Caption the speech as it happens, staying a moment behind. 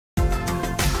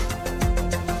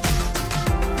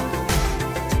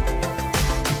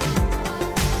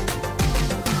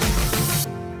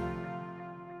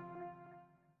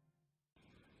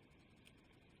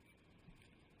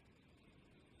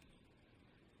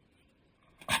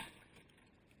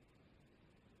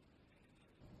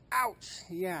Ouch!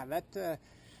 Yeah, that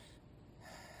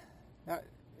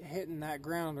hitting that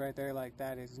ground right there like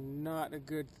that is not a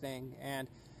good thing, and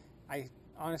I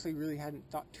honestly really hadn't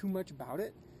thought too much about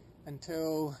it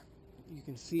until you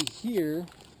can see here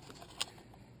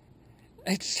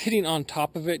it's hitting on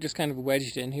top of it, just kind of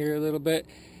wedged in here a little bit,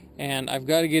 and I've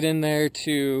got to get in there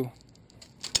to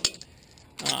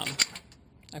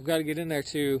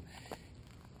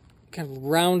kind of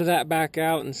round that back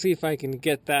out and see if I can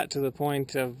get that to the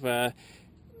point of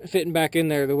fitting back in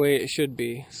there the way it should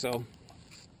be. So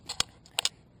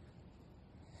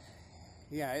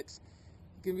yeah, it's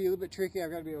gonna be a little bit tricky.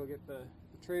 I've got to be able to get the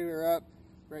trailer up.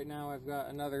 Right now I've got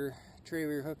another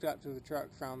trailer hooked up to the truck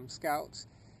from Scouts,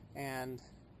 and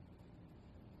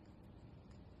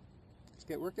let's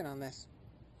get working on this.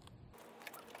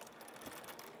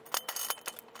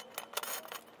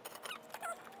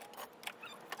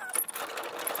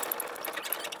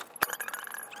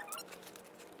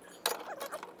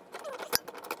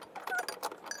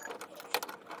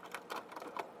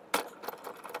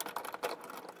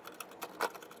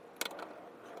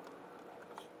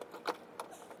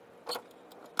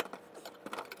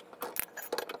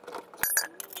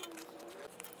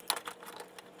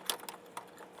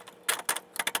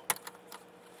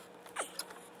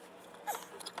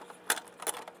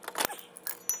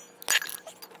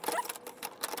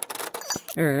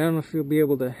 Alright, I don't know if you'll be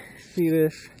able to see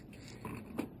this.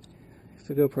 If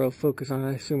the GoPro will focus on it,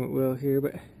 I assume it will here,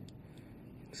 but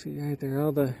see right there,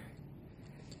 all the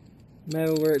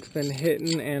metal where it's been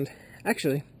hitting. And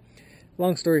actually,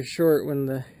 long story short,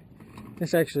 when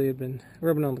this actually had been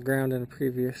rubbing on the ground in a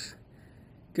previous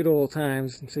good old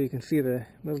times, and so you can see the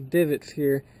little divots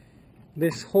here.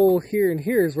 This hole here and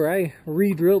here is where I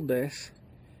re-drilled this.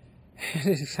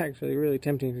 It's actually really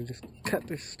tempting to just cut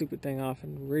this stupid thing off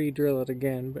and re-drill it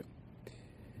again, but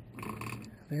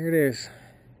there it is.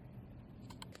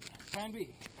 Plan B.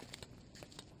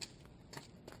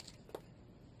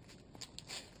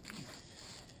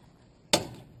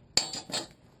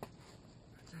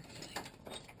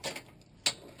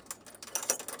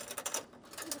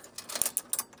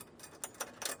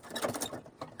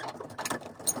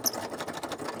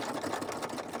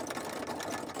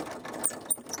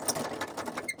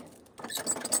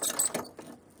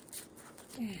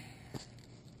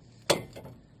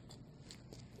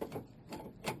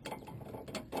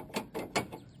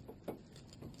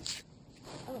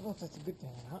 I don't know if that's a good thing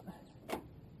or not,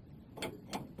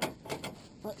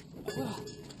 but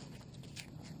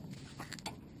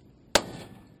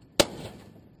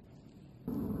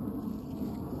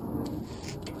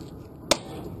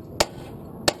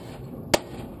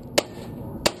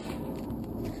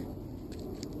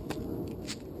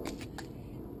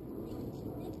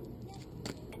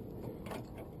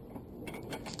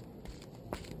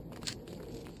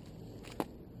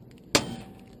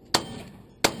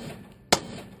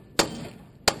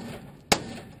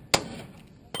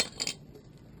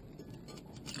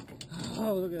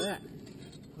oh, look at that.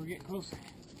 We're getting closer.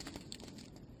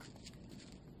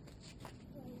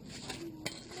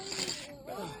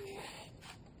 Oh,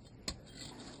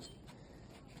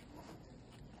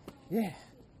 yeah.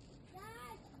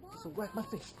 So wet my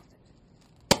face.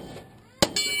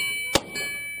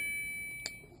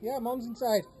 Yeah, Mom's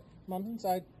inside. Mom's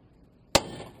inside.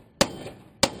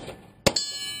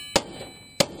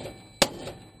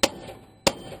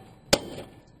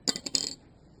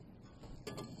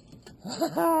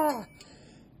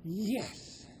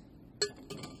 Yes!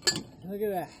 Look at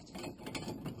that.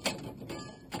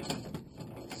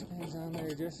 Spins on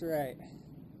there just right.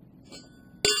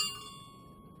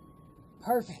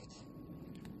 Perfect.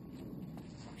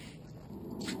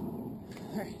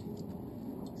 Alright.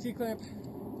 C-clamp.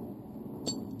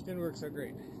 Didn't work so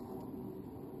great.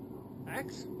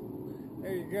 Axe?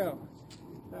 There you go.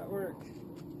 That worked.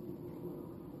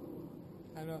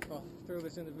 I don't know if I'll throw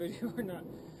this in the video or not.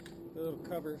 The little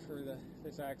cover for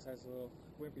this axe has a little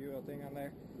wimpy little thing on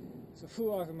there. So it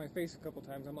flew off in my face a couple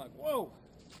times. I'm like, whoa!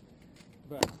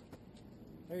 But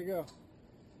there you go.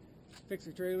 Fix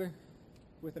your trailer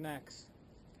with an axe.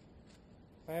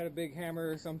 If I had a big hammer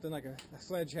or something like a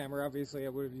sledgehammer, obviously I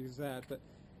would have used that. But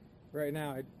right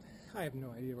now, I have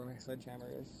no idea where my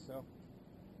sledgehammer is. So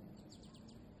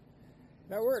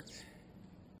that worked.